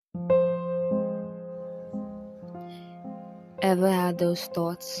Ever had those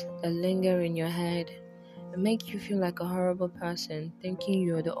thoughts that linger in your head and make you feel like a horrible person, thinking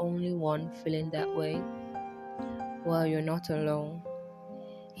you're the only one feeling that way? Well, you're not alone.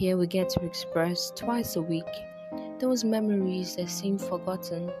 Here we get to express twice a week those memories that seem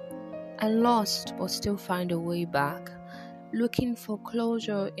forgotten and lost but still find a way back, looking for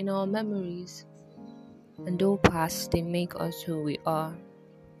closure in our memories. And though past, they make us who we are.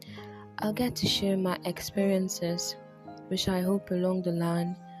 I'll get to share my experiences, which I hope along the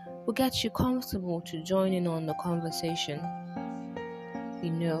line will get you comfortable to join in on the conversation.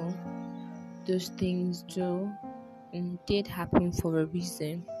 You know, those things do and did happen for a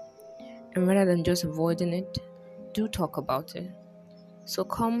reason, and rather than just avoiding it, do talk about it. So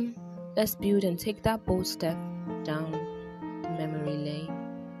come, let's build and take that bold step down the memory lane.